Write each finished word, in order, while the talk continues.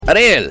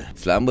Aril.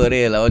 Selamba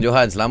Aril. Lawan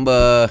Johan.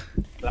 Selamba.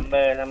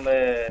 Selamba.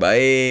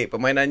 Baik.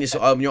 Permainannya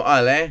soal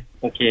menyoal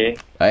Okey.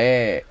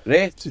 Baik.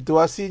 Aril.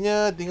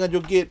 Situasinya tengah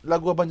joget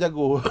lagu Abang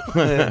Jago.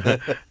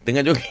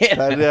 Tengah joget.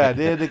 Tak ada.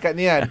 Dia dekat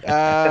ni kan.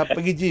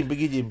 Pergi gym.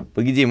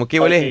 Pergi gym.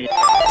 Okey boleh.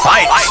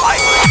 Fight.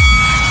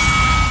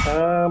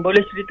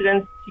 Boleh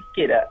ceritakan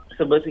sikit tak?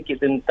 Sebab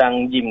sikit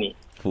tentang gym ni.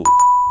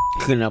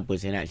 Kenapa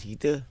saya nak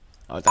cerita?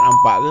 Awak tak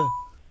nampak ke?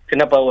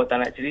 Kenapa awak tak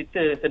nak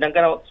cerita?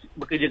 Sedangkan awak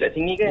bekerja kat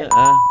sini kan?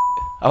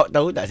 Awak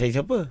tahu tak saya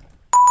siapa?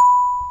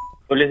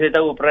 Boleh saya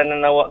tahu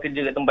peranan awak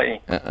kerja kat tempat ni?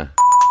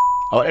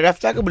 Awak dah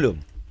daftar ke belum?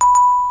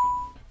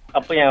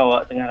 Apa yang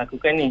awak tengah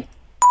lakukan ni?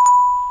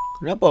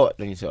 Kenapa awak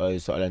tanya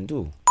soalan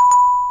tu?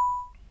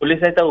 Boleh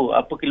saya tahu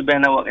apa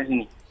kelebihan awak kat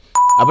sini?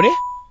 Apa dia?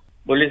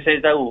 Boleh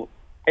saya tahu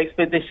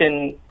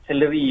expectation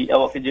salary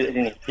awak kerja kat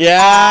sini?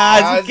 Ya,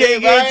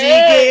 sikit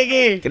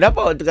lagi. Kenapa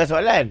awak tukar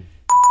soalan?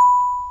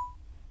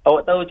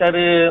 Awak tahu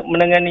cara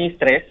menangani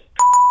stres?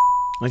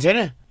 Macam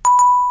mana?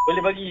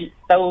 Boleh bagi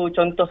tahu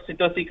contoh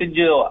situasi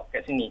kerja awak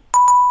kat sini?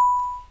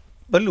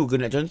 Perlu ke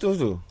nak contoh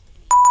tu?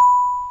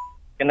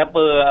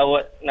 Kenapa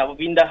awak nak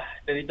berpindah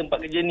dari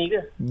tempat kerja ni ke?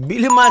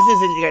 Bila masa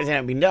saya cakap saya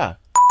nak pindah?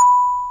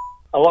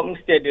 Awak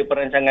mesti ada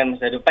perancangan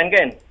masa depan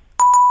kan?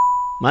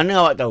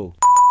 Mana awak tahu?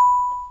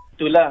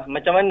 Itulah,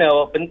 macam mana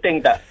awak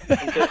penting tak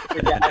untuk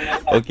pekerjaan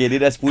awak? Okey,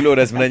 dia dah 10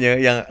 dah sebenarnya.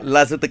 Yang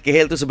last tu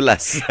terkehel tu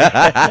 11.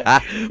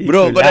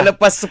 Bro, kau dah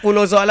lepas 10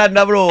 soalan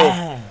dah bro.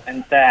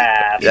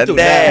 Mantap.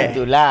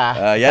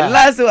 Itulah. Yang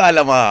last tu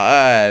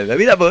alamak.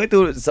 Tapi tak apa, itu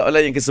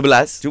soalan yang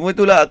ke-11. Cuma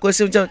itulah aku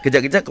rasa macam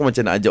kejap-kejap kau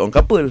macam nak ajak orang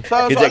couple.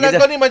 Soalan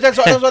kau ni macam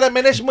soalan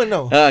management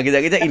tau.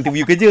 Kejap-kejap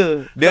interview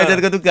kerja. Dia macam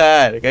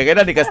tukar-tukar.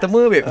 Kadang-kadang dia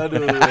customer babe. Aduh,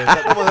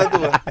 satu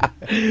lah.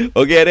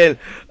 Okey Aril,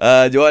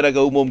 Johan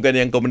akan umumkan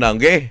yang kau menang,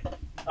 okey?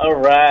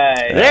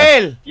 Alright.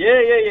 Rel! Ya.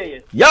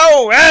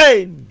 Yo,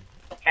 Rain!